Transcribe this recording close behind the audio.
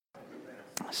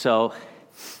So,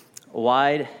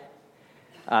 why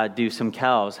do some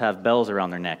cows have bells around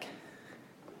their neck?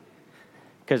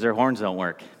 Because their horns don't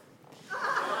work.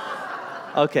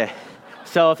 Okay,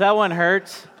 so if that one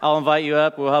hurts, I'll invite you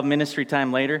up. We'll have ministry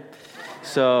time later.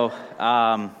 So,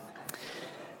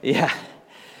 yeah,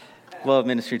 we'll have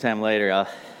ministry time later.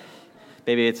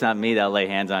 Maybe it's not me that'll lay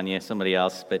hands on you, somebody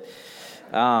else. But,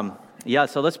 yeah,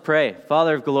 so let's pray.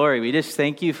 Father of glory, we just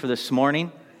thank you for this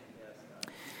morning.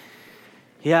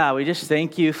 Yeah, we just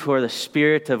thank you for the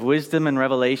spirit of wisdom and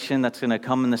revelation that's going to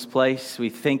come in this place. We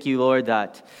thank you, Lord,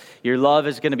 that your love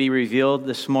is going to be revealed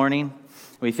this morning.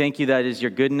 We thank you that it is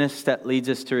your goodness that leads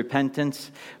us to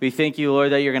repentance. We thank you,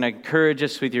 Lord, that you're going to encourage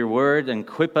us with your word and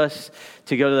equip us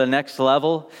to go to the next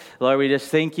level. Lord, we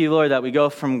just thank you, Lord, that we go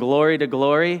from glory to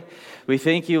glory. We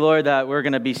thank you, Lord, that we're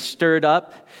going to be stirred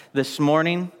up this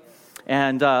morning.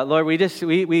 And Lord,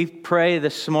 we pray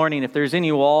this morning, if there's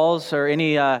any walls or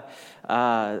any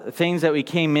things that we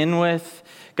came in with,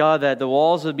 God, that the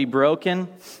walls would be broken,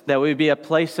 that we would be a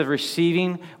place of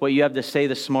receiving what you have to say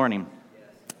this morning.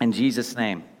 In Jesus'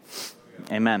 name,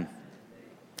 amen.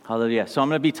 Hallelujah. So I'm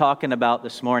going to be talking about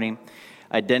this morning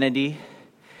identity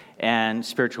and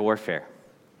spiritual warfare.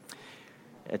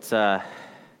 It's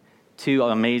two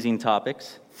amazing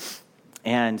topics.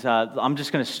 And I'm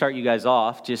just going to start you guys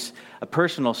off, just a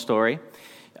personal story,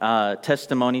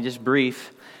 testimony, just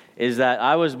brief, is that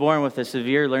I was born with a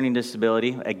severe learning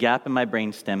disability, a gap in my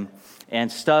brainstem,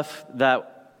 and stuff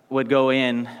that would go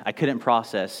in, I couldn't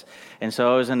process. And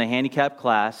so I was in a handicapped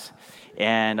class,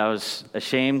 and I was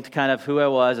ashamed kind of who I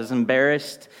was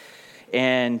embarrassed.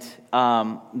 And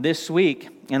this week,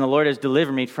 and the Lord has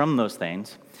delivered me from those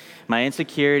things, my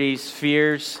insecurities,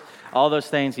 fears, all those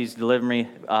things he's delivered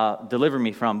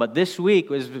me from. But this week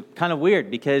was kind of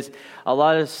weird because a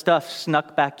lot of stuff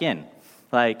snuck back in,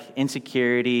 like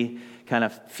insecurity, kind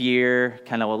of fear,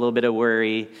 kind of a little bit of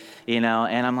worry, and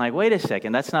I'm like, wait a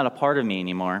second, that's not a part of me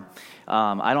anymore.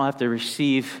 I don't have to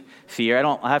receive fear. I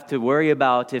don't have to worry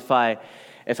about if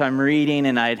I'm reading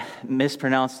and I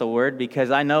mispronounce the word,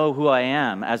 because I know who I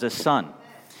am as a son.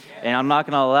 And I'm not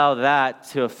going to allow that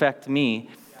to affect me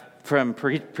from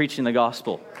preaching the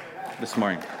gospel this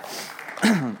morning.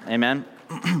 Amen.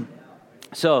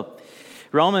 So,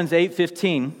 Romans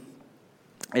 8:15,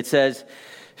 it says,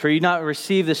 "For you not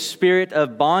receive the spirit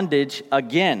of bondage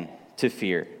again to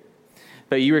fear,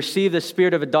 but you receive the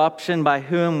spirit of adoption, by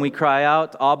whom we cry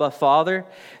out, Abba, Father.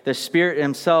 The Spirit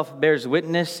himself bears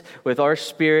witness with our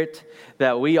spirit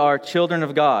that we are children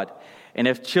of God. And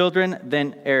if children,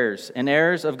 then heirs, and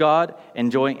heirs of God,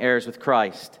 and joint heirs with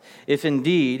Christ. If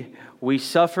indeed we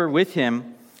suffer with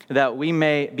him, that we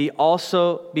may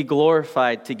also be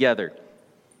glorified together."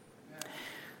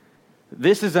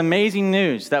 This is amazing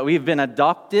news that we've been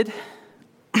adopted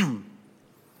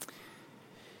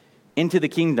into the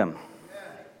kingdom.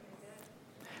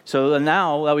 So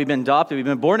now that we've been adopted, we've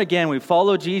been born again, we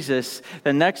follow Jesus,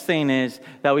 the next thing is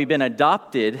that we've been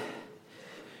adopted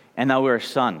and now we're a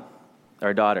son or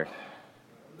a daughter.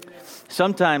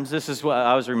 Sometimes, this is what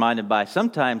I was reminded by,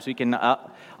 sometimes we can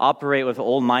operate with an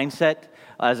old mindset,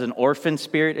 as an orphan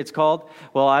spirit, it's called.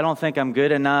 Well, I don't think I'm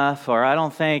good enough, or I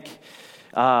don't think,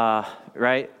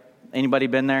 right? Anybody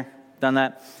been there, done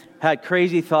that? Had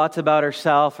crazy thoughts about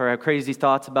herself, or had crazy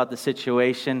thoughts about the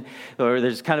situation, or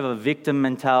there's kind of a victim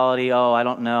mentality. Oh, I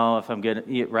don't know if I'm good,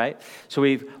 right? So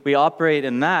we operate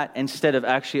in that instead of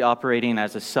actually operating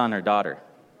as a son or daughter,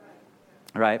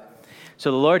 right? So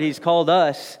the Lord, he's called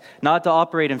us not to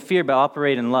operate in fear, but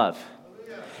operate in love.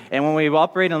 And when we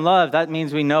operate in love, that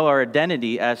means we know our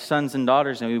identity as sons and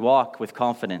daughters, and we walk with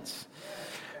confidence,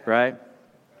 right?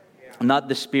 Not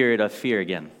the spirit of fear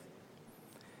again.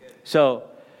 So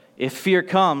if fear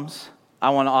comes,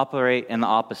 I want to operate in the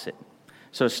opposite.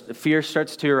 So if fear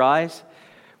starts to arise,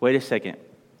 wait a second.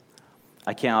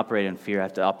 I can't operate in fear. I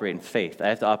have to operate in faith. I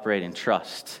have to operate in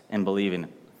trust and believing,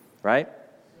 right?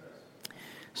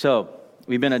 So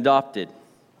we've been adopted.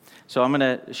 So I'm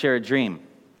going to share a dream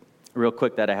real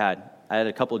quick that I had. I had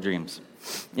a couple dreams.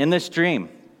 In this dream,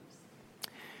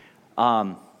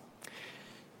 I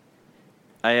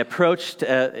approached,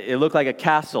 it looked like a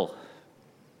castle.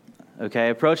 Okay, I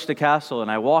approached the castle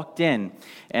and I walked in,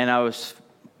 and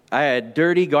I had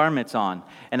dirty garments on,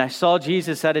 and I saw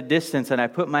Jesus at a distance, and I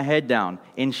put my head down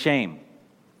in shame.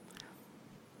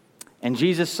 And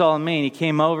Jesus saw me, and he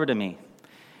came over to me,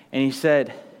 and he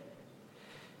said,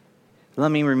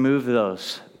 "Let me remove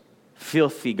those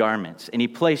filthy garments." And he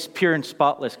placed pure and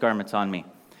spotless garments on me.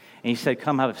 And he said,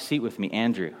 "Come have a seat with me,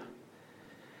 Andrew."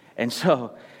 And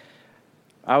so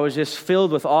I was just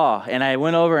filled with awe. And I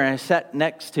went over and I sat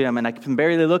next to him, and I can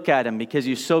barely look at him because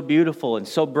he's so beautiful and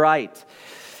so bright.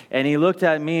 And he looked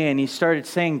at me and he started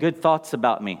saying good thoughts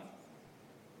about me.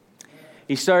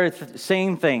 He started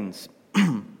saying things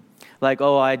like,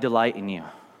 oh, I delight in you.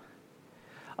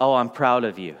 Oh, I'm proud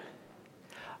of you.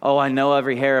 Oh, I know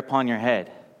every hair upon your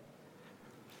head.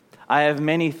 I have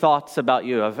many thoughts about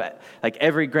you, of like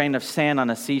every grain of sand on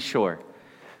a seashore.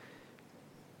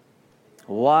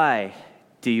 Why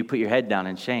do you put your head down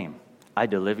in shame? I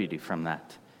delivered you from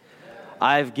that.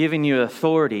 I've given you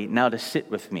authority now to sit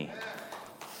with me.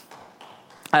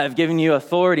 I have given you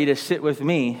authority to sit with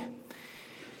me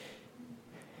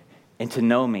and to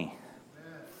know me.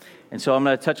 And so I'm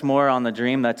going to touch more on the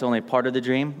dream. That's only part of the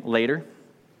dream later.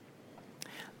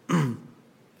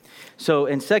 So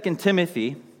in 2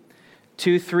 Timothy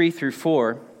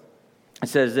 2:3-4, it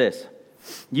says this: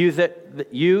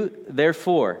 You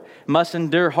therefore must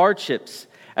endure hardships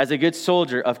as a good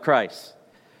soldier of Christ.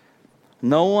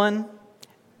 No one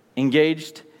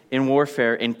engaged in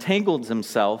warfare entangles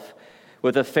himself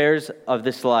with affairs of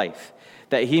this life,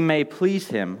 that he may please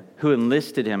him who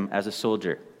enlisted him as a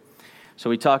soldier. So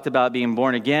we talked about being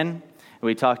born again,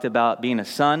 we talked about being a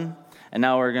son, and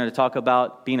now we're going to talk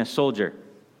about being a soldier.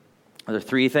 There are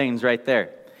three things right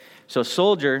there. So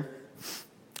soldiers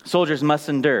must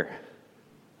endure.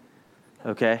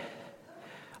 Okay?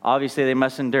 Obviously they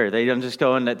must endure. They don't just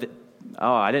go into,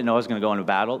 I didn't know I was going to go into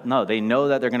battle. No, they know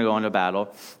that they're going to go into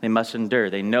battle. They must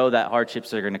endure. They know that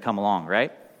hardships are going to come along,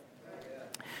 right?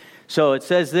 So it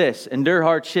says this: endure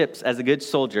hardships as a good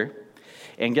soldier.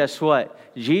 And guess what?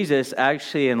 Jesus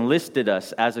actually enlisted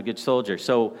us as a good soldier.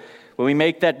 So when we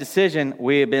make that decision,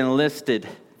 we have been enlisted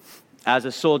as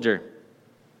a soldier.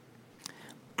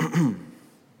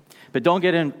 But don't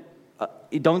get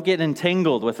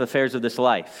entangled with affairs of this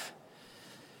life.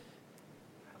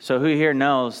 So who here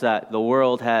knows that the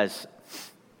world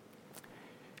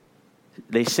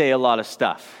they say a lot of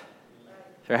stuff,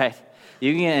 right?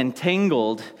 You can get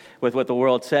entangled with what the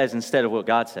world says instead of what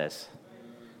God says.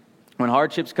 When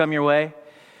hardships come your way,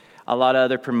 a lot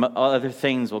of other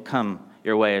things will come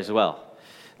your way as well.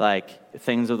 Like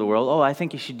things of the world. Oh, I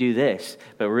think you should do this.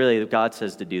 But really, God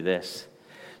says to do this.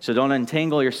 So don't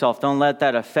entangle yourself. Don't let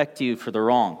that affect you for the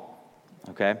wrong.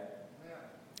 Okay?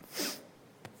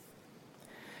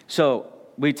 So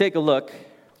we take a look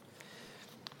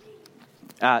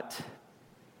at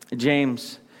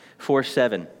James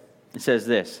 4:7. It says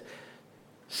this: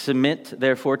 submit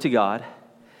therefore to God,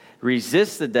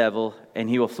 resist the devil, and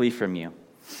he will flee from you.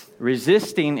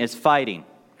 Resisting is fighting.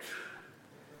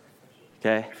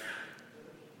 Okay?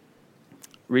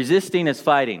 Resisting is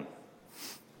fighting,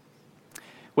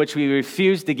 which we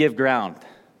refuse to give ground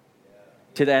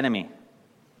to the enemy.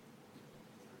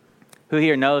 Who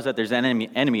here knows that there's an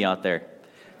enemy out there?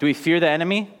 Do we fear the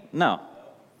enemy? No.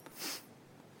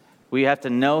 We have to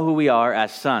know who we are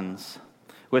as sons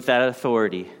with that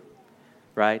authority,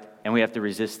 right? And we have to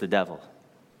resist the devil.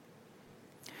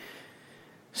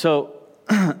 So,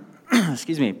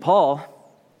 Paul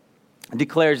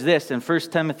declares this in 1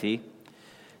 Timothy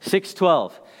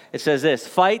 6:12. It says this: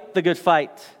 fight the good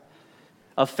fight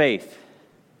of faith.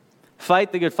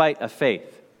 Fight the good fight of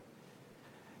faith.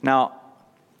 Now,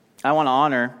 I want to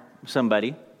honor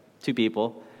two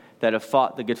people that have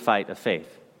fought the good fight of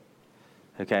faith.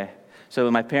 Okay? So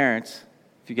my parents,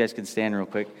 if you guys can stand real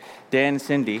quick, Dan and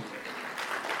Cindy.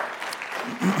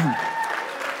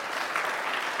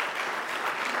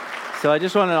 So I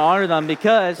just want to honor them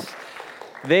because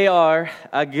they are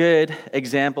a good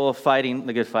example of fighting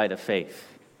the good fight of faith.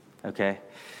 Okay?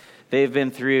 They've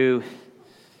been through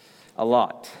a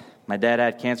lot. My dad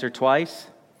had cancer twice.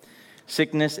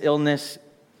 Sickness, illness,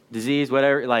 disease,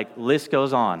 whatever, list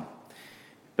goes on.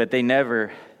 But they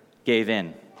never gave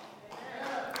in.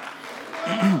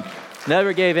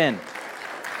 Never gave in.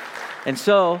 And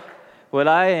so, what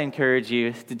I encourage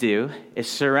you to do is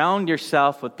surround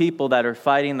yourself with people that are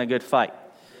fighting the good fight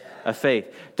of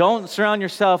faith. Don't surround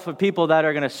yourself with people that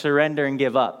are going to surrender and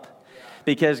give up.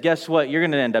 Because guess what you're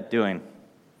going to end up doing?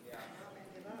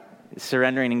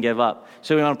 Surrendering and give up.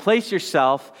 So we want to place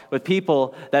yourself with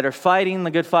people that are fighting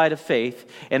the good fight of faith,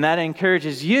 and that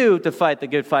encourages you to fight the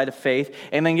good fight of faith.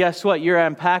 And then guess what? You're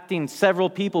impacting several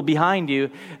people behind you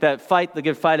that fight the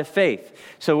good fight of faith.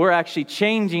 So we're actually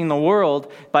changing the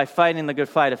world by fighting the good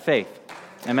fight of faith.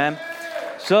 Amen?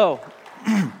 So,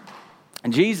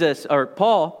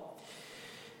 Paul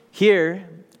here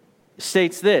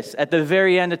states this at the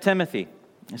very end of Timothy.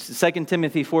 This is 2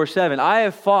 Timothy 4:7. I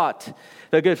have fought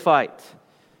the good fight.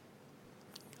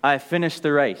 I have finished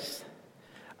the race.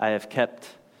 I have kept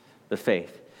the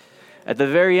faith. At the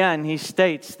very end, he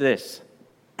states this.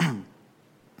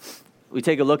 We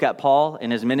take a look at Paul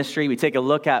and his ministry. We take a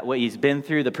look at what he's been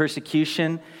through, the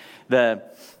persecution, the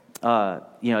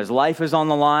his life was on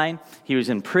the line. He was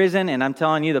in prison, and I'm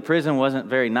telling you, the prison wasn't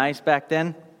very nice back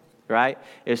then, right?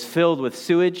 It was filled with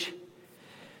sewage.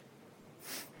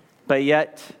 But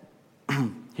yet,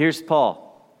 here's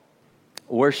Paul,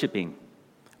 worshiping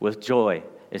with joy,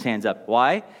 his hands up.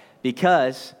 Why?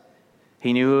 Because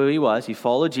he knew who he was. He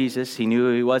followed Jesus. He knew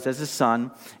who he was as a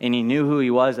son, and he knew who he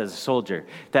was as a soldier.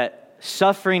 That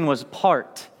suffering was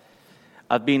part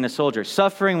of being a soldier.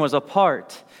 Suffering was a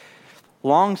part.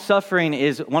 Long suffering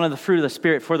is one of the fruit of the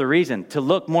Spirit for the reason, to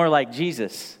look more like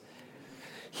Jesus.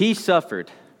 He suffered,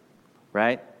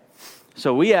 right?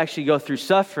 So we actually go through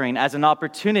suffering as an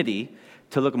opportunity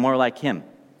to look more like him.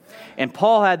 And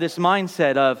Paul had this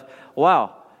mindset of,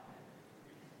 wow,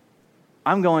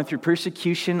 I'm going through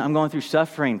persecution, I'm going through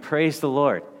suffering, praise the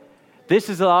Lord. This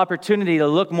is an opportunity to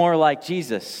look more like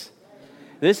Jesus.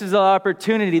 This is an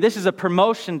opportunity, this is a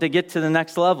promotion to get to the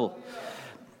next level.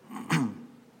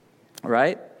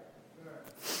 Right?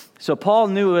 So Paul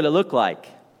knew what it looked like.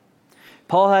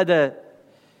 Paul had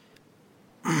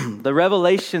the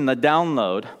revelation, the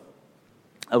download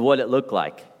of what it looked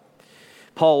like.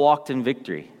 Paul walked in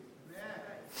victory.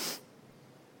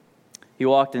 He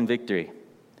walked in victory.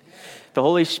 The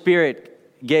Holy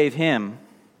Spirit gave him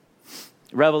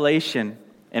revelation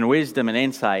and wisdom and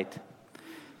insight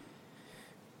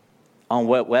on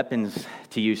what weapons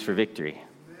to use for victory.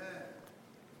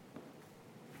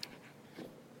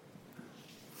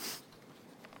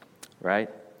 Right?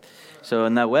 So,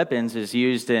 and that weapons is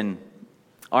used in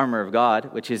armor of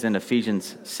God, which is in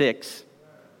Ephesians 6,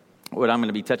 what I'm going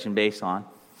to be touching base on.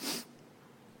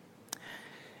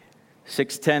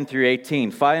 6:10 through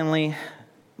 18. Finally,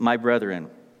 my brethren,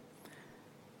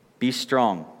 be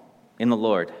strong in the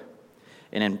Lord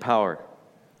and in power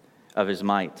of his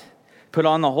might. Put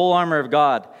on the whole armor of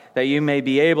God, that you may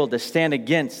be able to stand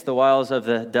against the wiles of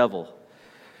the devil.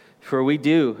 For we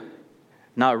do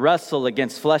not wrestle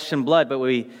against flesh and blood, but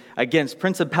we against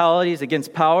principalities,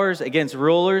 against powers, against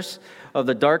rulers of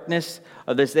the darkness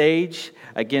of this age,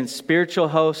 against spiritual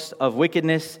hosts of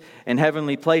wickedness in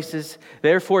heavenly places.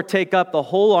 Therefore take up the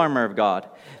whole armor of God,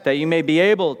 that you may be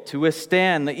able to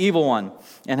withstand the evil one,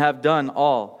 and have done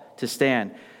all to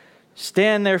stand.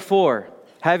 Stand therefore,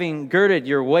 having girded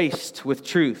your waist with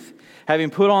truth, having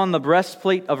put on the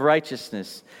breastplate of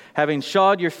righteousness, having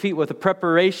shod your feet with the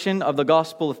preparation of the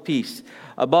gospel of peace.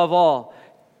 Above all,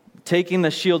 taking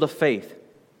the shield of faith,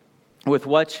 with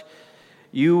which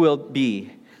you will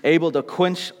be able to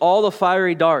quench all the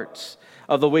fiery darts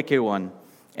of the wicked one,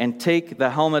 and take the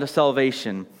helmet of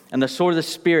salvation and the sword of the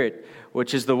Spirit,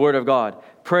 which is the word of God,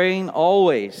 praying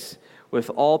always with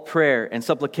all prayer and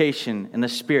supplication in the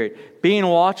Spirit, being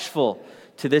watchful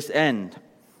to this end,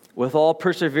 with all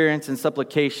perseverance and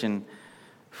supplication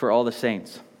for all the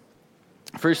saints.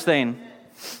 First thing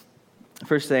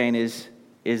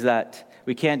is that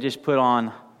we can't just put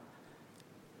on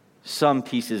some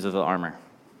pieces of the armor.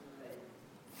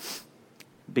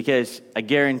 Because I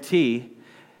guarantee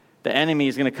the enemy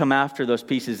is going to come after those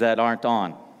pieces that aren't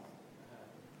on.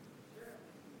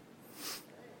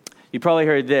 You probably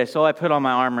heard this, I put on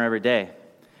my armor every day.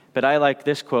 But I like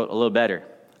this quote a little better.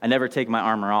 I never take my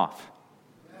armor off.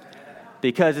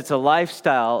 Because it's a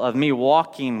lifestyle of me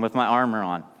walking with my armor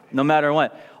on, no matter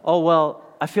what.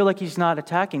 I feel like he's not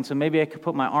attacking, so maybe I could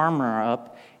put my armor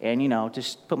up and,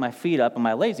 just put my feet up on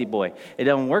my lazy boy. It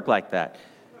doesn't work like that.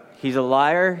 He's a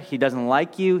liar. He doesn't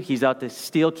like you. He's out to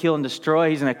steal, kill, and destroy.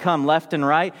 He's going to come left and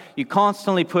right. You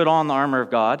constantly put on the armor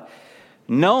of God,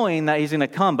 knowing that he's going to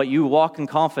come, but you walk in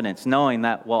confidence, knowing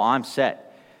that, I'm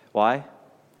set. Why?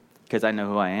 Because I know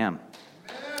who I am.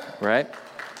 Right?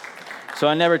 So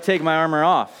I never take my armor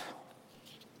off.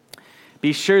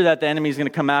 Be sure that the enemy is going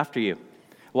to come after you.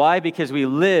 Why? Because we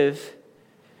live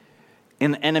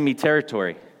in enemy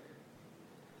territory.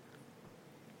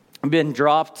 We've been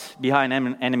dropped behind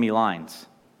enemy lines.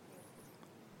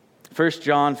 1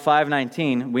 John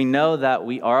 5:19, we know that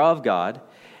we are of God,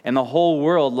 and the whole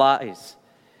world lies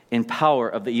in power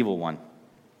of the evil one.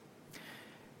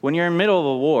 When you're in the middle of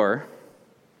a war,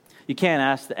 you can't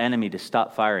ask the enemy to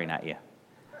stop firing at you.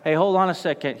 Hey, hold on a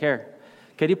second here.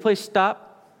 Could you please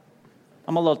stop?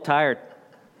 I'm a little tired.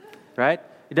 Right?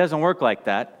 It doesn't work like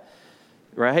that.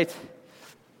 Right?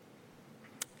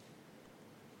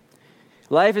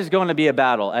 Life is going to be a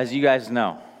battle, as you guys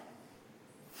know.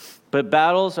 But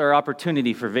battles are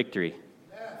opportunity for victory.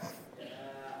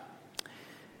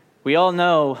 We all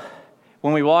know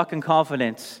when we walk in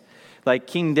confidence, like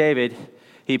King David,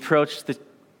 he approached the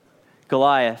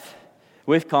Goliath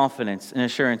with confidence and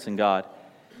assurance in God,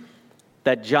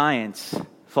 that giants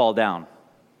fall down.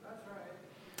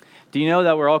 Do you know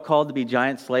that we're all called to be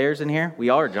giant slayers in here? We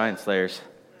are giant slayers.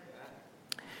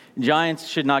 Giants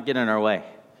should not get in our way.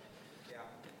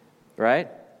 Right?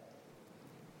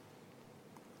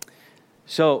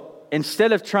 So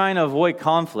instead of trying to avoid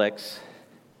conflicts,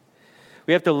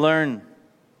 we have to learn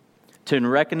to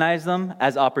recognize them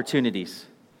as opportunities.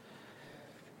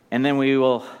 And then we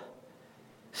will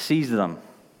seize them.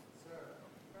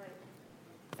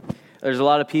 There's a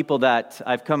lot of people that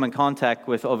I've come in contact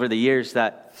with over the years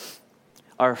that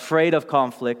are afraid of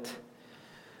conflict,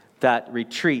 that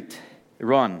retreat,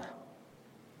 run.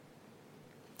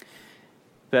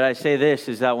 But I say this,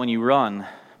 is that when you run,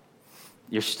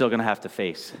 you're still going to have to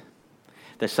face.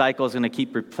 The cycle is going to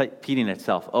keep repeating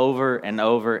itself over and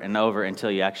over and over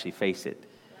until you actually face it.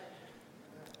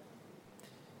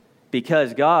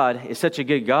 Because God is such a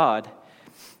good God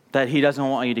that He doesn't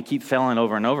want you to keep failing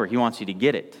over and over. He wants you to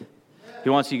get it. He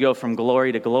wants you to go from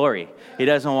glory to glory. He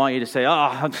doesn't want you to say,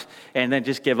 oh, and then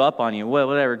just give up on you. Well,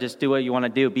 whatever, just do what you want to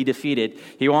do. Be defeated.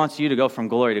 He wants you to go from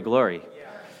glory to glory.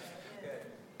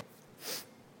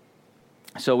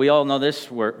 So we all know this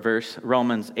verse,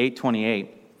 Romans 8:28.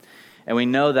 And we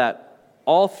know that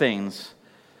all things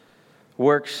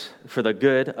works for the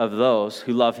good of those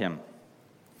who love Him,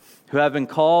 who have been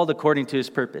called according to His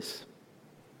purpose.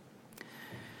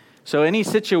 So any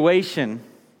situation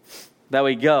that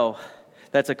we go,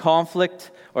 that's a conflict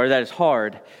or that is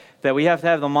hard, that we have to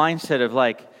have the mindset of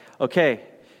like, okay,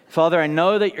 Father, I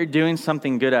know that you're doing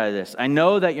something good out of this. I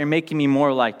know that you're making me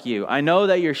more like you. I know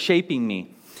that you're shaping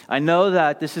me. I know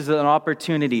that this is an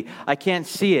opportunity. I can't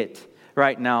see it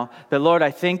right now. But Lord,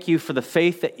 I thank you for the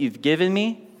faith that you've given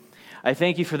me. I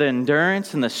thank you for the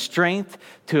endurance and the strength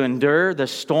to endure the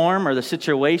storm or the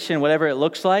situation, whatever it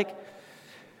looks like.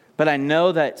 But I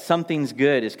know that something's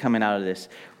good is coming out of this.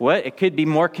 What? It could be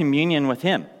more communion with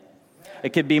Him. It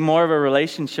could be more of a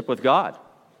relationship with God.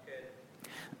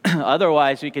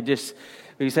 Otherwise, we could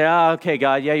say, oh, okay,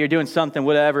 God, yeah, you're doing something,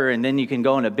 whatever. And then you can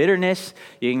go into bitterness.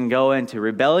 You can go into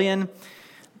rebellion.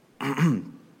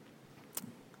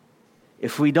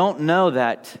 If we don't know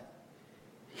that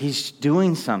He's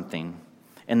doing something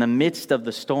in the midst of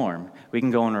the storm, we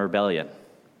can go into rebellion.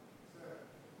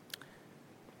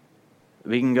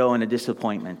 We can go into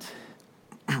disappointment.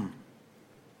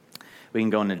 We can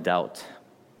go into doubt.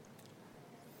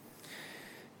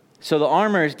 So the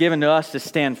armor is given to us to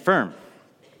stand firm.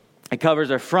 It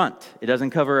covers our front. It doesn't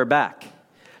cover our back.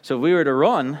 So if we were to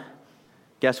run,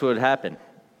 guess what would happen?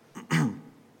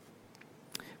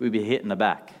 We'd be hit in the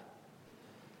back.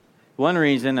 One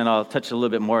reason, and I'll touch a little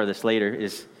bit more of this later,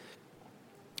 is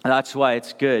that's why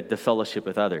it's good to fellowship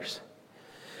with others.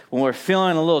 When we're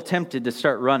feeling a little tempted to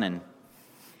start running,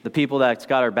 the people that's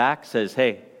got our back says,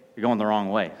 hey, you're going the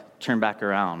wrong way. Turn back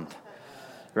around.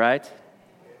 Right?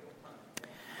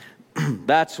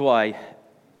 That's why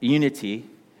unity,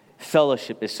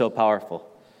 fellowship is so powerful.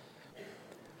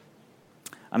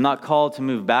 I'm not called to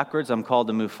move backwards. I'm called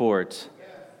to move forwards.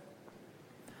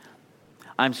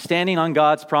 I'm standing on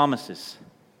God's promises.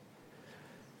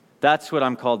 That's what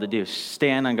I'm called to do.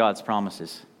 Stand on God's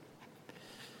promises.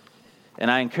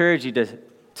 And I encourage you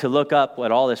to look up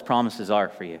what all His promises are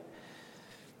for you.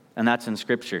 And that's in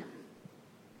Scripture.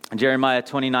 Jeremiah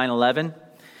 29:11.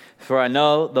 For I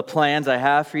know the plans I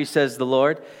have for you, says the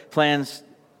Lord. Plans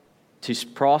to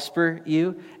prosper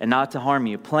you and not to harm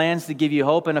you. Plans to give you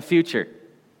hope and a future.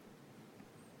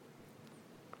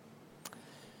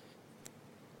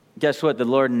 Guess what? The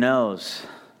Lord knows.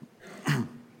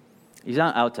 He's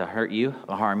not out to hurt you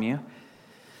or harm you.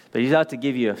 But He's out to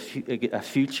give you a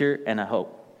future and a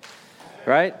hope.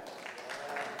 Right?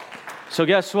 So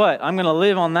guess what? I'm going to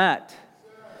live on that.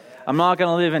 I'm not going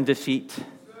to live in defeat.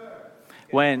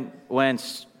 When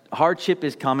hardship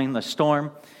is coming, the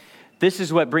storm, this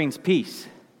is what brings peace.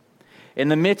 In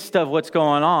the midst of what's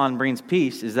going on, brings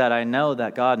peace is that I know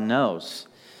that God knows.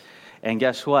 And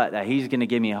guess what? That He's going to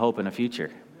give me a hope and a future.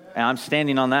 And I'm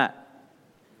standing on that.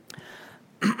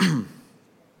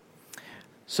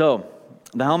 So,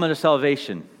 the helmet of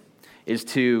salvation is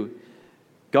to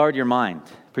guard your mind,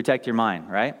 protect your mind,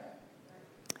 right?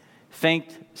 Think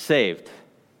saved.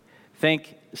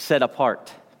 Think set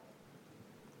apart.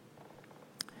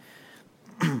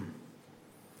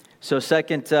 So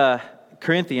 2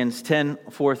 Corinthians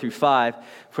 10:4-5,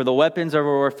 for the weapons of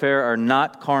our warfare are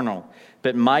not carnal,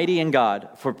 but mighty in God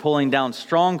for pulling down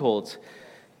strongholds,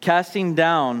 casting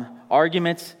down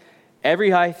arguments, every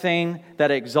high thing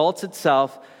that exalts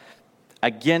itself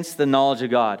against the knowledge of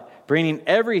God, bringing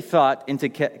every thought into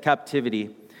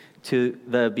captivity to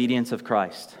the obedience of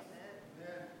Christ.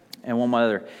 And one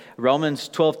other, Romans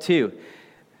 12:2.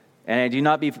 And do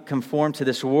not be conformed to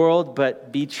this world,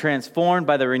 but be transformed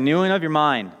by the renewing of your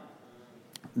mind.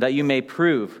 that you may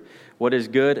prove what is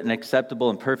good and acceptable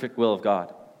and perfect will of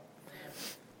God.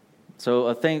 So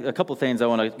a couple things I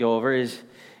want to go over is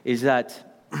that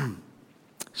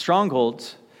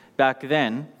strongholds back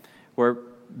then were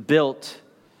built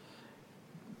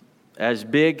as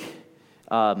big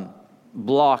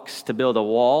blocks to build a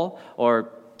wall,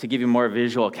 or to give you more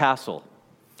visual, a castle.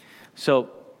 So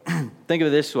think of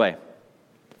it this way,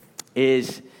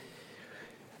 is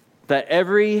that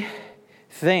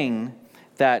everything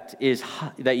that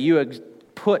you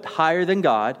put higher than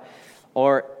God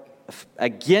or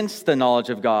against the knowledge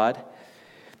of God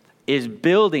is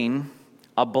building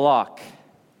a block,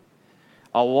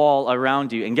 a wall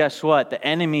around you. And guess what? The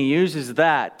enemy uses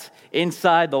that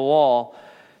inside the wall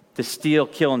to steal,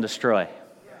 kill, and destroy.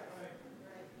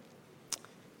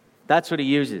 That's what he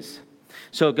uses.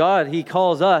 So God, he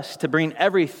calls us to bring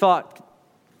every thought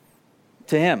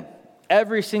to him.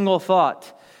 Every single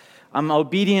thought. I'm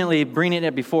obediently bringing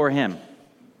it before him.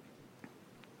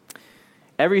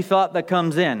 Every thought that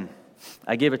comes in,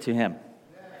 I give it to him.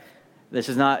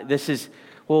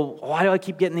 Well, why do I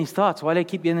keep getting these thoughts? Why do I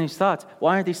keep getting these thoughts?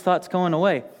 Why aren't these thoughts going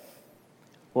away?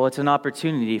 Well, it's an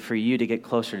opportunity for you to get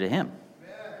closer to him.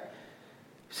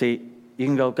 See, you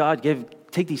can go, God,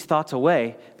 take these thoughts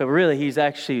away. But really,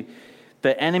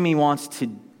 the enemy wants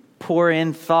to pour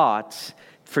in thoughts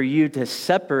for you to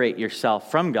separate yourself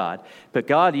from God. But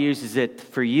God uses it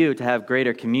for you to have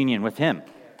greater communion with him.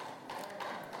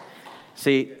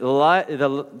 See,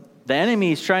 the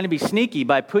enemy is trying to be sneaky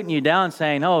by putting you down,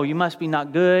 saying, oh, you must be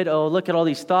not good. Oh, look at all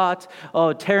these thoughts.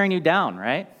 Oh, tearing you down,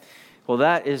 right? Well,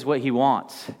 that is what he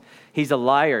wants. He's a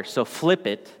liar, so flip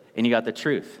it, and you got the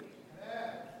truth.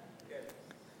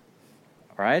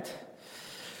 All right?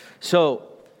 So,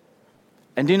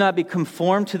 and do not be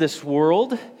conformed to this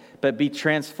world, but be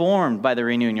transformed by the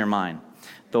renewing your mind.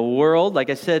 The world, like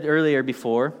I said earlier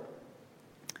before,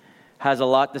 has a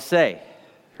lot to say,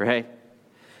 right?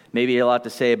 Maybe a lot to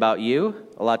say about you,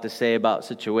 a lot to say about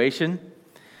situation.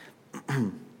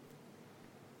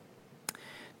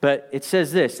 But it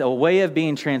says this, a way of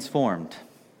being transformed.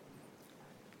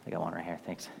 I got one right here,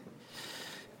 thanks.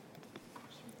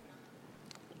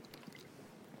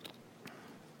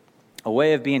 A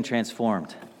way of being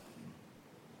transformed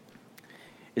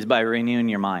is by renewing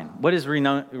your mind. What does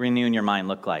renewing your mind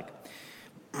look like?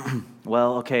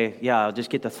 Well, okay, yeah, I'll just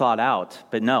get the thought out.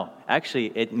 But no,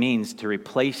 actually, it means to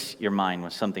replace your mind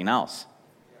with something else.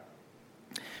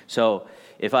 So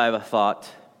if I have a thought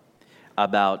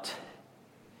about,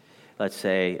 let's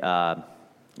say,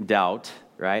 doubt,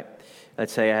 right?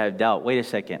 Let's say I have doubt. Wait a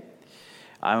second.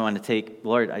 I want to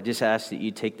Lord, I just ask that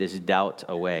you take this doubt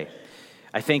away.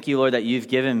 I thank you, Lord, that you've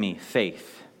given me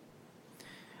faith.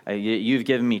 You've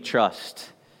given me trust,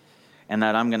 and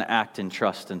that I'm going to act in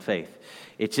trust and faith.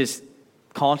 It's just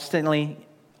constantly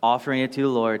offering it to the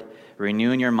Lord,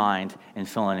 renewing your mind, and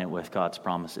filling it with God's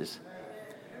promises.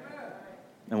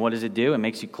 And what does it do? It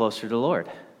makes you closer to the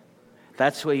Lord.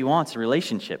 That's what he wants, a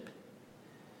relationship.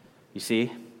 You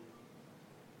see?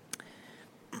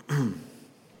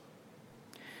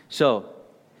 So,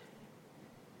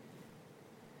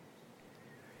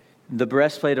 the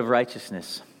breastplate of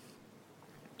righteousness.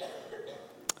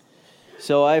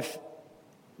 So I've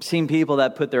seen people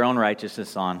that put their own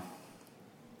righteousness on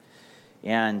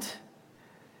and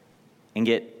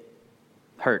get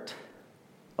hurt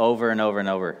over and over and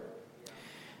over.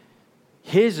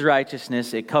 His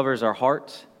righteousness, it covers our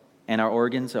heart and our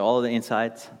organs, all of the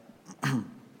insides.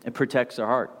 It protects our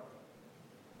heart.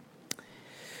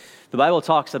 The Bible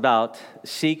talks about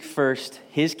seek first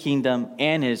his kingdom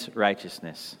and his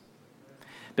righteousness.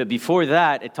 But before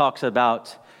that, it talks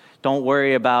about don't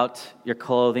worry about your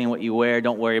clothing, what you wear.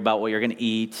 Don't worry about what you're going to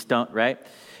eat. Right?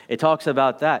 It talks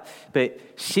about that. But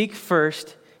seek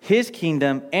first his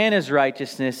kingdom and his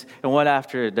righteousness. And what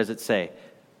after does it say?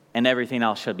 And everything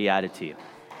else shall be added to you.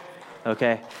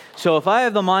 Okay? So if I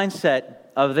have the mindset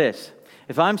of this,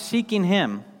 if I'm seeking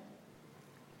him,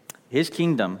 his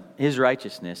kingdom, his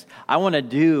righteousness, I want to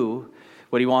do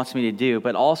what he wants me to do,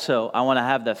 but also I want to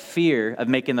have the fear of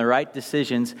making the right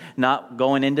decisions, not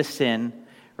going into sin,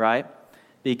 right?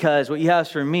 Because what he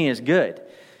has for me is good.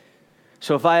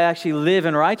 So if I actually live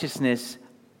in righteousness,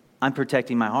 I'm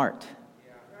protecting my heart.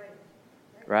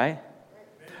 Right?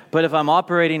 But if I'm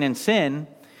operating in sin,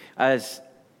 as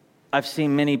I've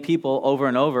seen many people over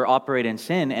and over operate in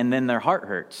sin, and then their heart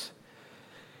hurts.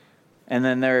 And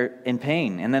then they're in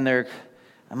pain. And then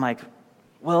I'm like,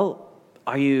 well,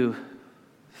 are you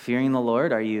fearing the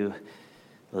Lord? Are you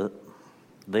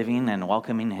living and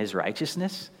welcoming his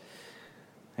righteousness?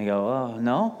 I go, oh,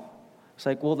 no. It's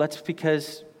like, well, that's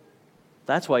because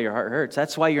that's why your heart hurts.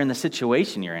 That's why you're in the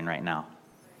situation you're in right now.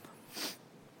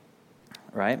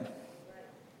 right?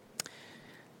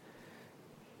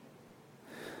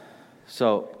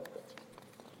 So,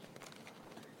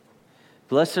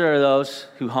 blessed are those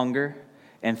who hunger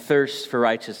and thirst for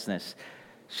righteousness.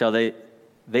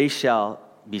 They shall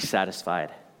be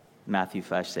satisfied. Matthew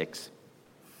 5:6.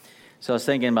 So I was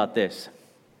thinking about this.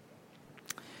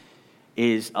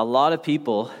 Is a lot of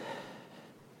people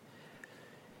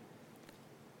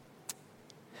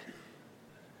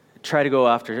try to go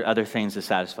after other things to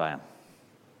satisfy them.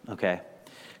 Okay?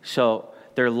 So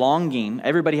they're longing.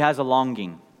 Everybody has a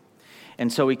longing.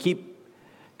 And so we keep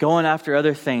going after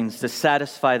other things to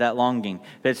satisfy that longing.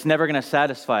 But it's never going to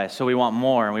satisfy us. So we want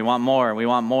more, and we want more, and we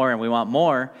want more, and we want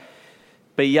more.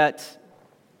 But yet,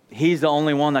 He's the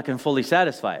only one that can fully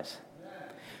satisfy us.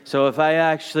 So if I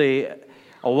actually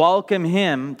welcome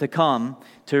Him to come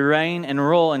to reign and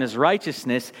rule in His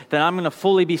righteousness, then I'm going to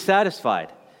fully be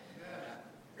satisfied.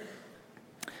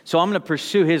 So I'm going to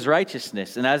pursue His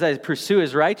righteousness. And as I pursue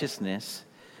His righteousness,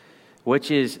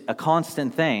 which is a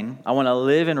constant thing, I want to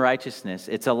live in righteousness.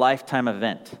 It's a lifetime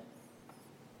event.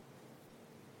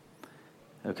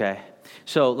 Okay?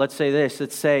 So let's say this.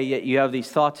 Let's say you have these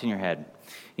thoughts in your head,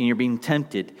 and you're being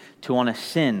tempted to want to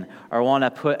sin or want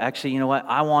to put, actually, you know what?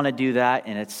 I want to do that,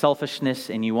 and it's selfishness,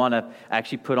 and you want to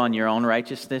actually put on your own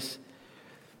righteousness.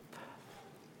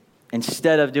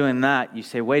 Instead of doing that, you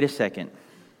say, wait a second.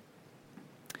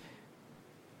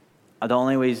 The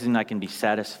only reason I can be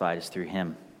satisfied is through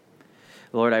Him.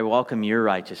 Lord, I welcome your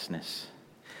righteousness.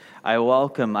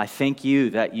 I thank you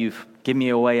that you've given me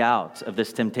a way out of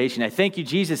this temptation. I thank you,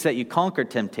 Jesus, that you conquered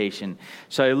temptation.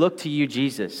 So I look to you,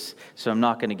 Jesus, so I'm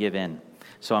not going to give in.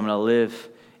 So I'm going to live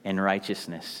in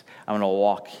righteousness. I'm going to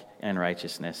walk in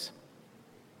righteousness.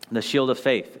 The shield of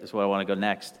faith is what I want to go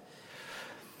next.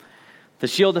 The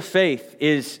shield of faith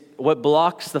is what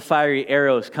blocks the fiery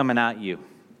arrows coming at you.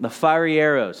 The fiery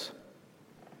arrows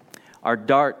are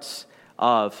darts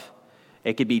of,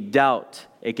 it could be doubt,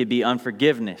 it could be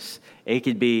unforgiveness, it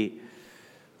could be,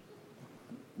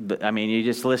 you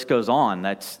just, list goes on.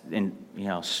 That's in,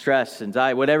 stress,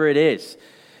 anxiety, whatever it is.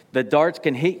 The darts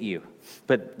can hit you,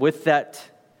 but with that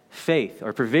faith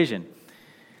or provision.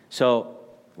 So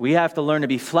we have to learn to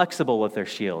be flexible with our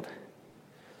shield,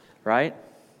 right?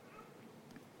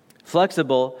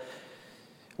 Flexible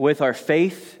with our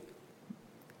faith,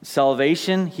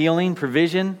 salvation, healing,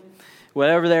 provision.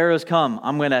 Whatever the arrows come,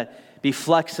 I'm going to be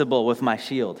flexible with my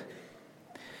shield.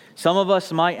 Some of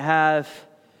us might have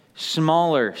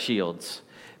smaller shields,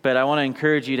 but I want to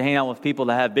encourage you to hang out with people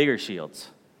that have bigger shields.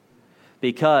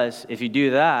 Because if you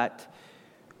do that,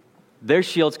 their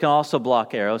shields can also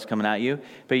block arrows coming at you,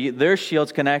 but their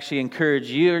shields can actually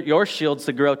encourage your shields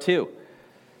to grow too.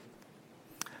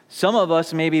 Some of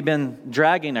us maybe been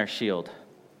dragging our shield,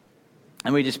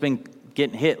 and we've just been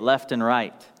getting hit left and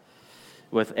right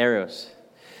with arrows.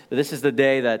 But this is the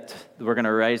day that we're going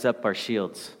to raise up our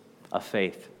shields of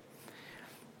faith.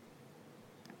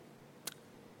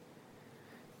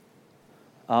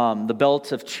 The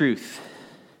belt of truth,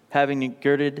 having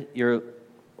girded your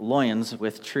loins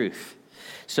with truth.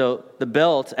 So the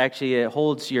belt actually, it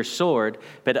holds your sword,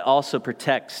 but it also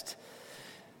protects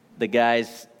the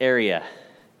guy's area.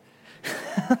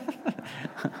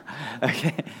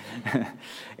 Okay.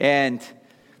 And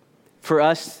for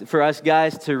us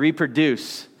guys to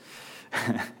reproduce.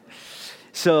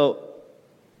 So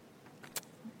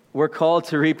we're called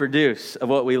to reproduce of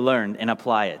what we learned and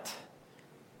apply it.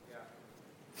 Yeah.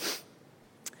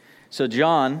 So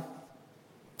John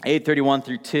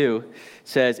 8:31-2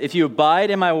 says, if you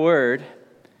abide in my word,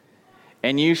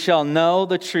 and you shall know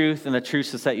the truth, and the truth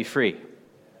shall set you free.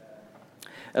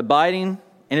 Abiding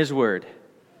in his word.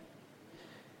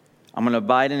 I'm going to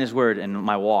abide in his word in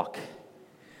my walk,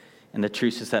 and the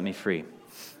truth shall set me free.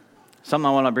 Something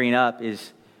I want to bring up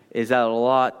is that a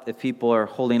lot of people are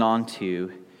holding on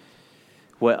to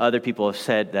what other people have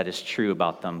said that is true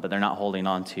about them, but they're not holding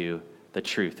on to the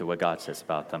truth of what God says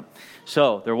about them.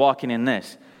 So they're walking in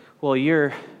this. Well,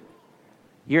 you're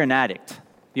an addict.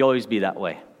 You'll always be that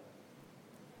way.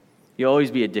 You'll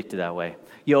always be addicted that way.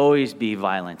 You'll always be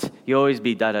violent. You'll always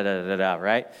be da-da-da-da-da,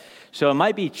 right? So it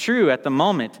might be true at the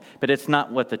moment, but it's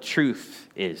not what the truth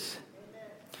is.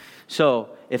 So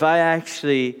if I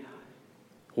actually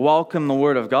welcome the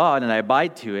word of God and I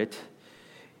abide to it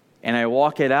and I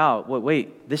walk it out,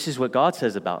 wait, this is what God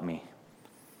says about me.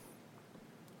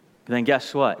 Then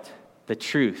guess what? The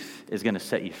truth is going to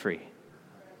set you free.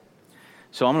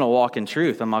 So I'm going to walk in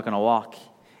truth. I'm not going to walk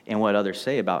in what others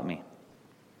say about me.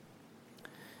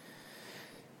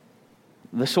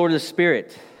 The sword of the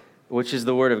Spirit, which is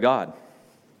the word of God.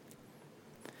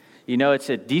 You know, it's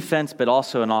a defense, but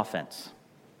also an offense.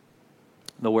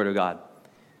 The word of God.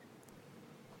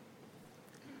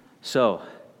 So,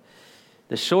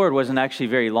 the sword wasn't actually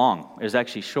very long. It was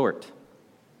actually short.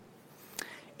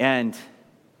 And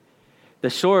the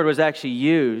sword was actually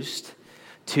used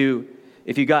to,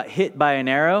 if you got hit by an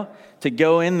arrow, to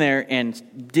go in there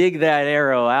and dig that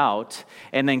arrow out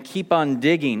and then keep on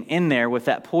digging in there with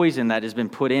that poison that has been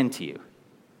put into you,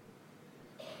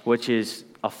 which is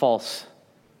a false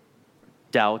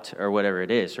doubt or whatever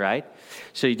it is, right?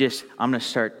 So I'm going to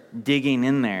start digging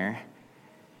in there.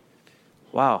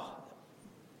 Wow.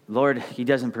 Lord, He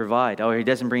doesn't provide. Oh, He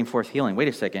doesn't bring forth healing. Wait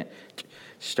a second.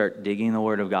 Start digging the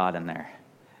Word of God in there.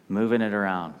 Moving it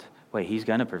around. Wait, He's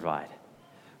going to provide.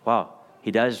 Wow,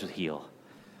 He does heal.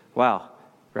 Wow,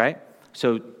 right?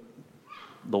 So,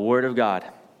 the Word of God.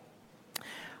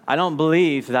 I don't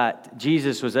believe that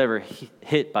Jesus was ever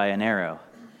hit by an arrow.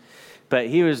 But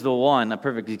He was the one, a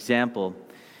perfect example,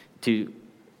 to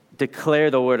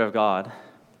declare the Word of God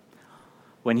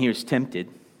when He was tempted.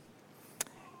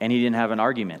 And He didn't have an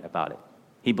argument about it.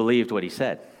 He believed what He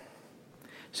said.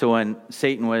 So when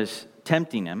Satan was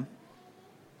tempting Him,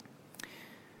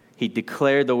 He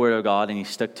declared the Word of God and He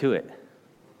stuck to it.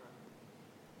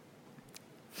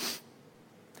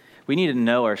 We need to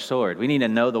know our sword. We need to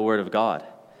know the Word of God.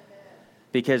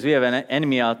 Because we have an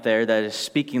enemy out there that is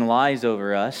speaking lies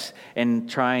over us and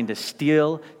trying to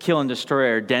steal, kill, and destroy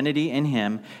our identity in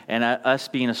Him and us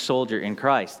being a soldier in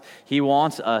Christ. He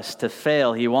wants us to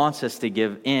fail. He wants us to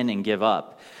give in and give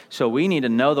up. So we need to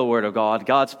know the Word of God,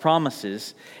 God's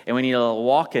promises, and we need to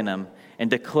walk in them and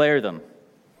declare them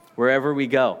wherever we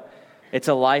go. It's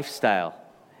a lifestyle.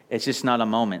 It's just not a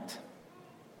moment.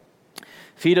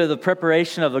 Feet of the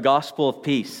preparation of the gospel of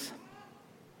peace.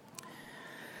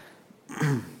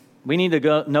 We need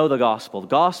to know the gospel. The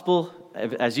gospel,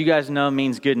 as you guys know,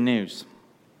 means good news.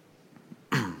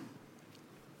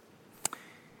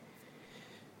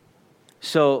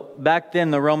 So back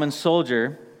then, the Roman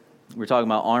soldier, we're talking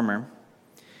about armor,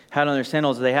 had on their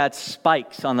sandals, they had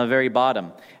spikes on the very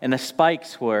bottom. And the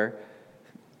spikes were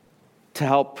to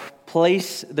help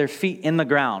place their feet in the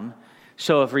ground.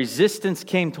 So if resistance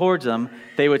came towards them,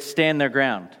 they would stand their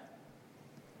ground.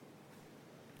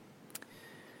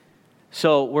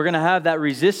 So we're going to have that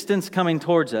resistance coming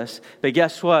towards us. But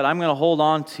guess what? I'm going to hold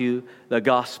on to the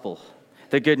gospel,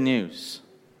 the good news.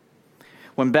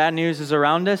 When bad news is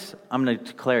around us, I'm going to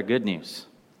declare good news.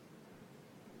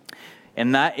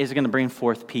 And that is going to bring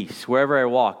forth peace wherever I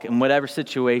walk, in whatever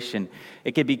situation.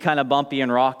 It can be kind of bumpy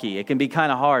and rocky. It can be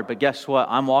kind of hard. But guess what?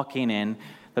 I'm walking in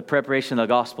the preparation of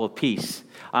the gospel of peace.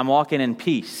 I'm walking in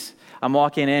peace. I'm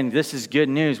walking in. This is good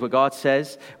news. What God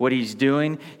says, what He's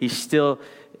doing, He's still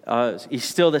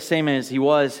the same as He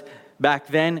was back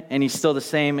then, and He's still the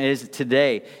same as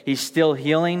today. He's still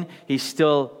healing. He's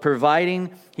still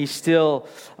providing. He still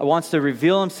wants to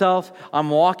reveal Himself. I'm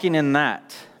walking in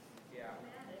that.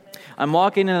 I'm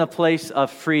walking in a place of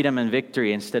freedom and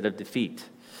victory instead of defeat.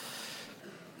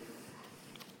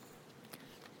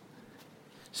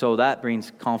 So that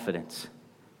brings confidence,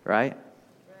 right?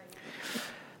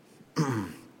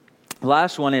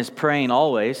 Last one is praying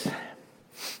always.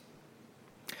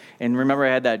 And remember, I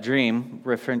had that dream.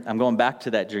 I'm going back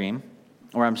to that dream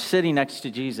where I'm sitting next to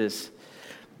Jesus.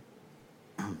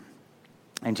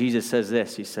 And Jesus says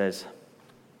this. He says,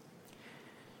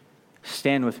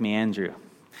 "Stand with me, Andrew."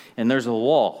 And there's a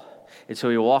wall. And so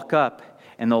we walk up,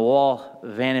 and the wall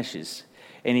vanishes.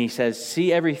 And He says,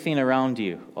 "See everything around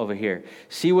you over here.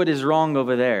 See what is wrong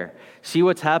over there. See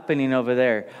what's happening over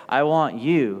there. I want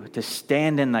you to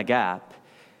stand in the gap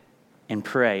and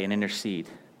pray and intercede.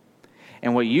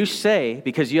 And what you say,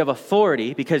 because you have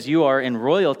authority, because you are in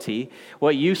royalty,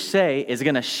 what you say is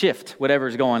going to shift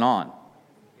whatever's going on."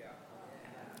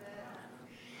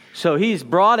 So He's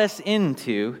brought us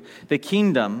into the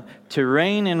kingdom to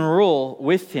reign and rule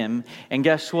with Him. And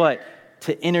guess what?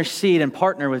 To intercede and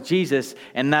partner with Jesus.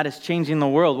 And that is changing the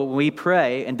world. What we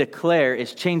pray and declare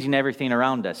is changing everything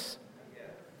around us.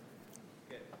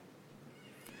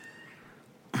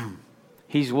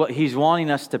 He's wanting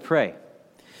us to pray.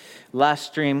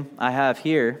 Last dream I have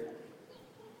here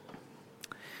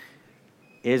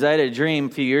is I had a dream a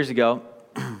few years ago,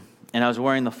 and I was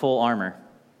wearing the full armor.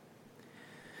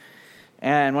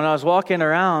 And when I was walking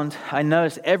around, I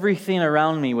noticed everything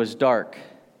around me was dark.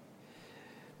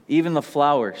 Even the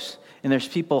flowers. And there's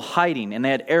people hiding, and they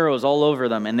had arrows all over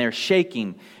them, and they're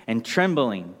shaking and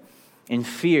trembling in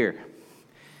fear.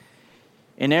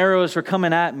 And arrows were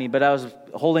coming at me, but I was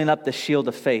holding up the shield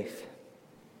of faith.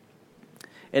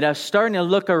 And I was starting to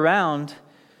look around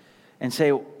and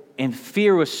say, and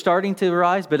fear was starting to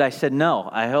rise, but I said no.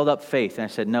 I held up faith, and I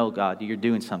said, "No, God, you're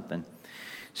doing something."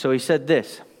 So He said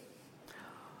this: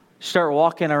 "Start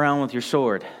walking around with your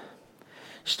sword.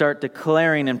 start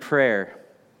declaring in prayer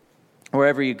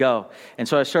wherever you go. And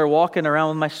so I started walking around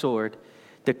with my sword,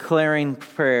 declaring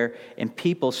prayer, and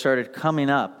people started coming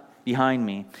up behind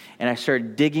me. And I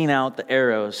started digging out the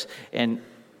arrows and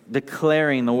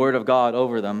declaring the word of God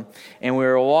over them. And we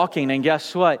were walking, and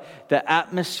guess what? The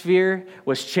atmosphere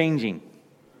was changing.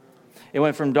 It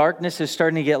went from darkness to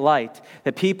starting to get light.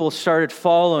 The people started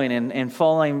following and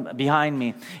following behind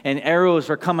me. And arrows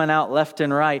were coming out left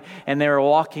and right. And they were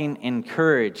walking in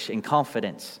courage and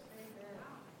confidence.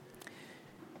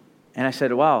 And I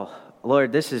said, wow,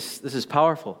 Lord, this is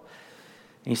powerful.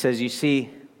 And he says, you see,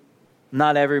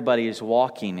 not everybody is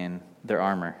walking in their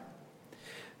armor.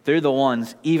 They're the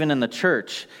ones, even in the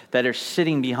church, that are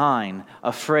sitting behind,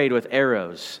 afraid with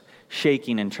arrows,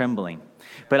 shaking and trembling.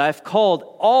 But I've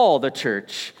called all the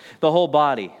church, the whole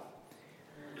body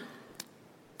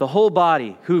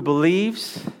who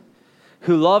believes,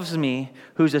 who loves me,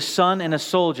 who's a son and a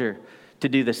soldier, to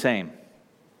do the same.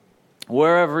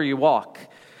 Wherever you walk,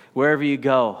 wherever you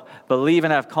go, believe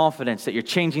and have confidence that you're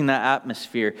changing that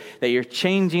atmosphere, that you're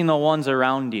changing the ones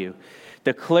around you.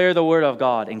 Declare the word of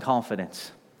God in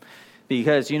confidence.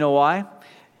 Because you know why?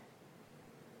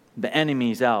 The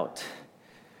enemy's out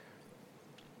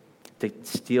to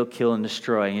steal, kill, and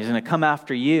destroy. And he's going to come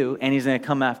after you, and he's going to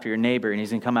come after your neighbor, and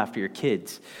he's going to come after your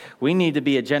kids. We need to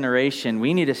be a generation.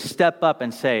 We need to step up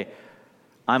and say,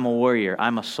 I'm a warrior.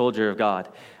 I'm a soldier of God.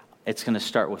 It's going to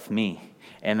start with me.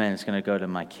 And then it's going to go to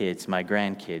my kids, my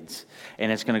grandkids.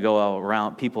 And it's going to go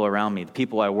around people around me, the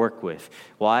people I work with.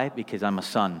 Why? Because I'm a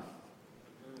son.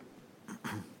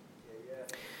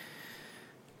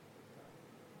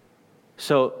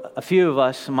 So a few of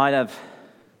us might have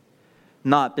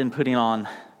not been putting on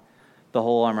the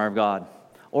whole armor of God.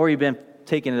 Or you've been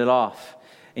taking it off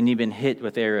and you've been hit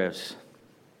with arrows.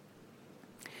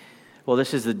 Well,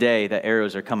 this is the day that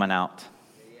arrows are coming out.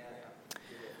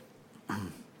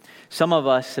 Some of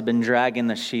us have been dragging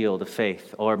the shield of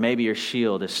faith, or maybe your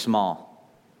shield is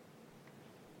small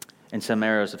and some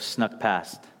arrows have snuck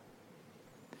past.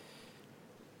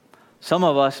 Some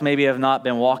of us maybe have not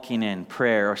been walking in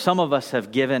prayer, or some of us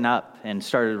have given up and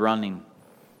started running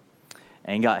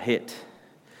and got hit.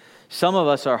 Some of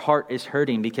us, our heart is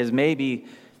hurting because maybe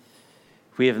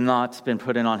we have not been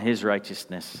putting on His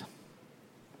righteousness.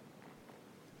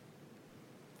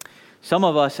 Some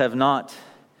of us have not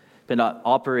been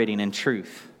operating in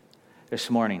truth this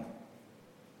morning.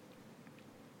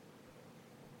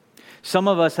 Some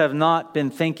of us have not been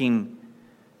thinking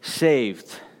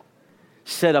saved,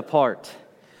 set apart.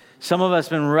 Some of us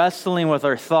have been wrestling with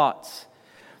our thoughts.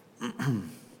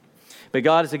 But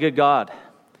God is a good God.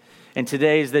 And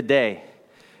today is the day.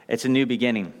 It's a new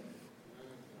beginning.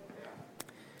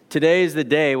 Today is the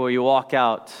day where you walk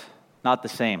out not the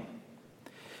same.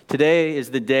 Today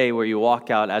is the day where you walk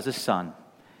out as a son,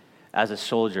 as a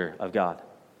soldier of God.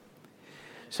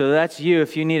 So that's you.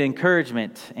 If you need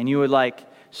encouragement and you would like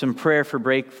some prayer for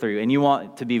breakthrough and you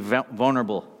want to be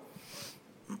vulnerable,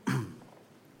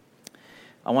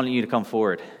 I want you to come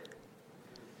forward.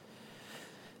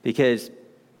 Because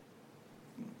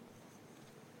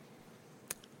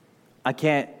I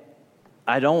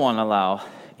don't want to allow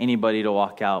anybody to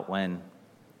walk out when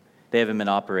they haven't been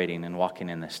operating and walking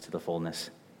in this to the fullness.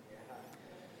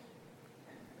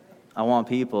 I want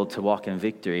people to walk in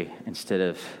victory instead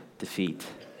of defeat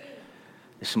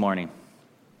this morning.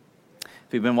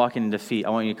 If you've been walking in defeat, I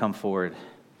want you to come forward.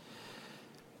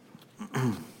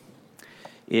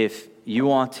 If you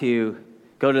want to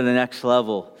go to the next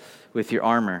level with your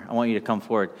armor, I want you to come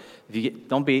forward.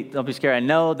 Don't be scared. I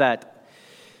know that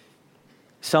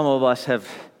some of us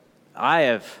I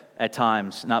have at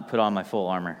times not put on my full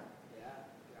armor.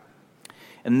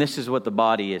 And this is what the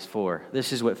body is for.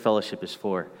 This is what fellowship is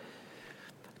for.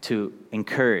 To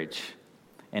encourage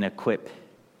and equip.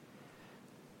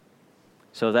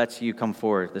 So that's you, come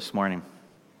forward this morning.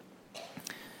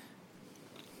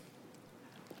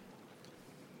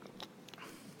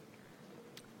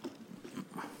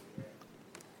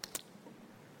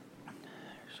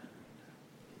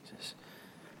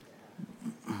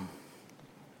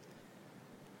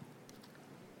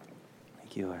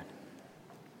 Thank you, Lord.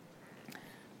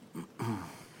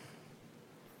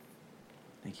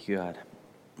 Thank you, God.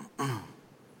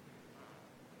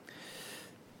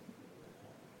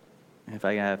 If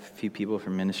I have a few people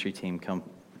from ministry team come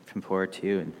forward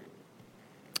too.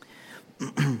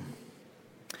 And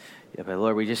but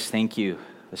Lord, we just thank you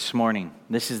this morning.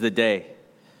 This is the day.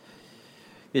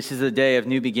 This is the day of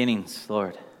new beginnings,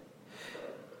 Lord.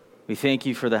 We thank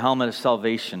you for the helmet of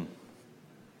salvation.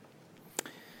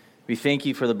 We thank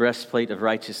you for the breastplate of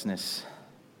righteousness.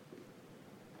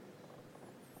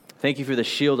 Thank you for the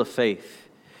shield of faith.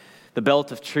 the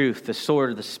belt of truth, the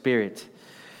sword of the Spirit,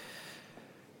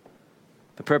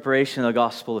 the preparation of the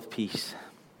gospel of peace.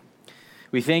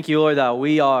 We thank you, Lord, that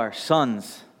we are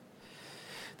sons,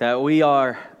 that we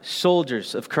are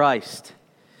soldiers of Christ,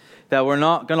 that we're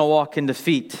not going to walk in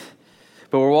defeat,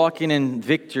 but we're walking in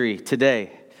victory.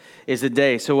 Today is the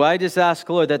day. So I just ask,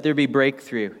 Lord, that there be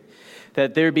breakthrough,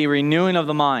 that there be renewing of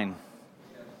the mind.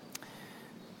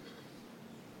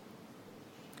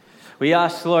 We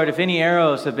ask, Lord, if any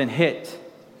arrows have been hit,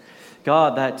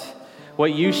 God, that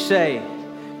what you say,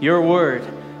 your word,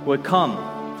 would come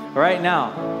right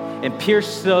now and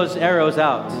pierce those arrows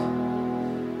out.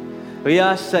 We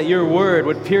ask that your word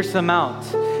would pierce them out,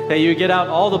 that you get out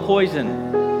all the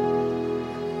poison.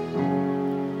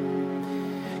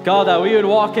 God, that we would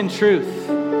walk in truth.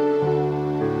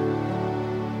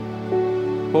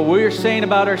 What we're saying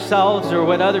about ourselves or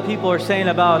what other people are saying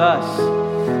about us,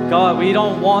 God, we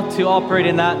don't want to operate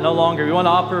in that no longer. We want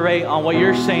to operate on what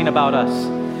you're saying about us.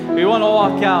 We want to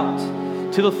walk out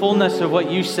to the fullness of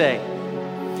what you say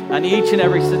on each and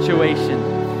every situation.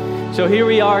 So here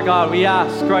we are, God. We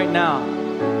ask right now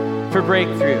for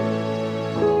breakthrough.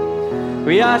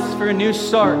 We ask for a new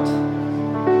start.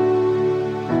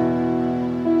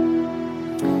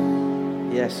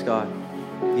 Yes, God.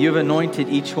 You have anointed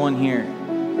each one here.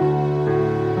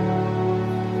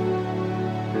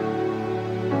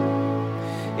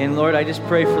 And Lord, I just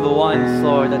pray for the ones,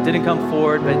 Lord, that didn't come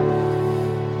forward, but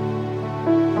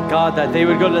God, that they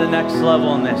would go to the next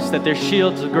level in this, that their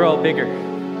shields would grow bigger,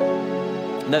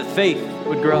 that faith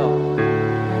would grow,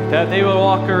 that they would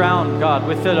walk around, God,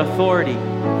 with that authority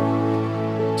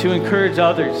to encourage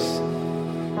others,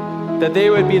 that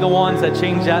they would be the ones that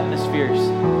change atmospheres,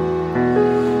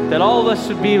 that all of us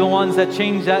would be the ones that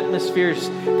change atmospheres,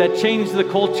 that change the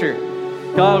culture.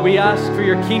 God, we ask for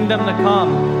your kingdom to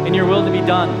come and your will to be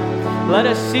done. Let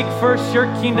us seek first your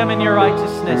kingdom and your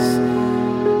righteousness.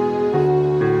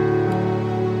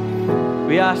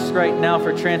 We ask right now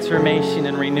for transformation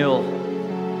and renewal.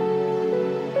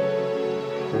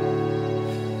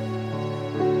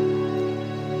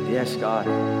 Yes, God.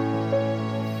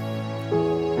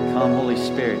 Come, Holy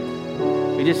Spirit.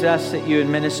 We just ask that you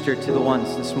administer to the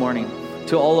ones this morning,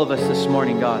 to all of us this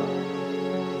morning, God.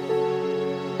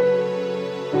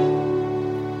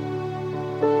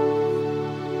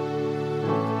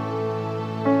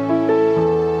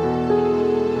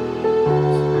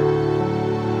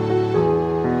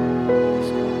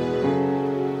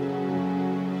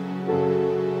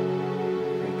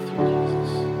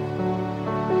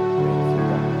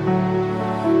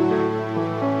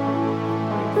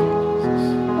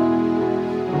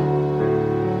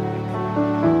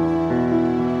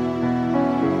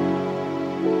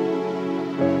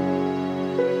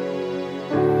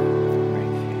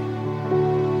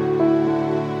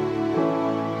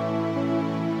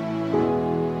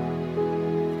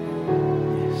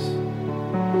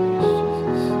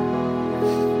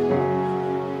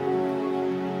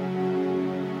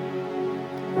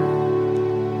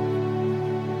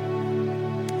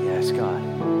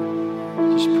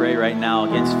 Right now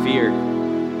against fear.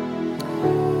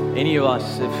 Any of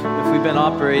us, if we've been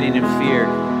operating in fear,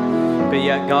 but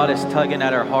yet God is tugging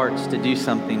at our hearts to do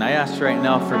something, I ask right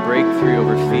now for breakthrough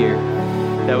over fear,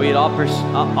 that we'd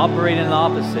operate in the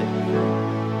opposite.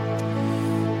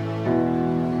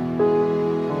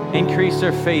 Increase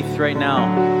our faith right now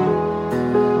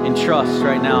and trust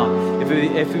right now. If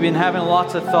we've been having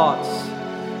lots of thoughts,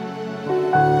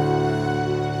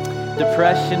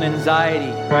 depression,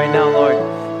 anxiety, right now,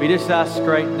 Lord, we just ask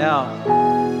right now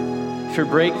for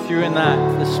breakthrough in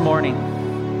that this morning.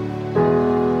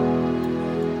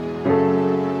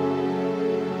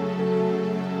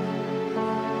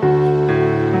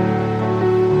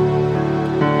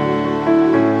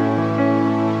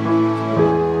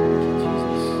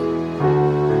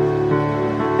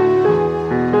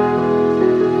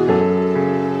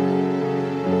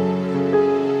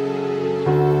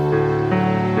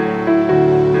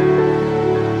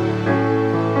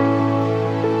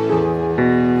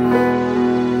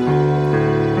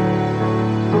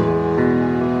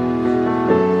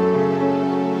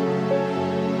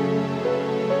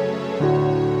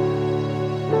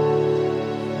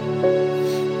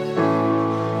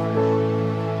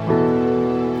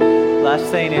 Last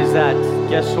thing is that,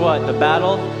 guess what? The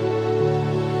battle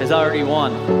has already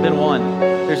been won.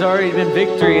 There's already been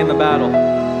victory in the battle.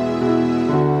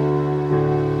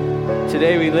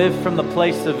 Today we live from the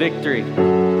place of victory.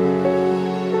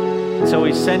 So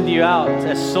we send you out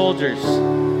as soldiers,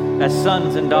 as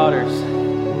sons and daughters.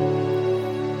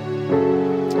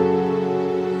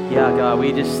 Yeah, God,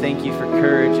 we just thank you for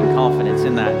courage and confidence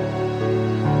in that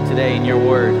today in your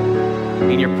word.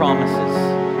 in your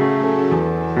promises.